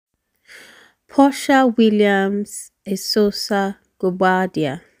Porsha Williams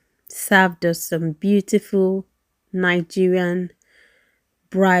guobadia served us some beautiful Nigerian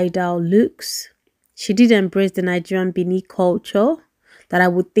bridal looks. She did embrace the Nigerian Bini culture that I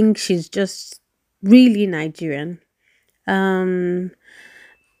would think she's just really Nigerian. Um,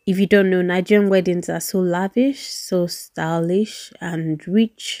 if you don't know, Nigerian weddings are so lavish, so stylish and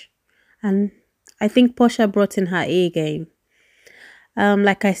rich, and I think Porsha brought in her A game.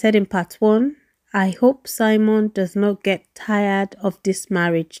 Like I said in part one, I hope Simon does not get tired of this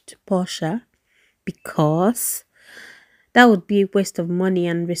marriage to Porsha, because that would be a waste of money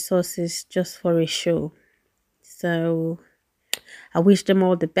and resources just for a show. So I wish them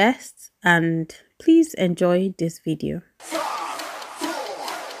all the best and please enjoy this video.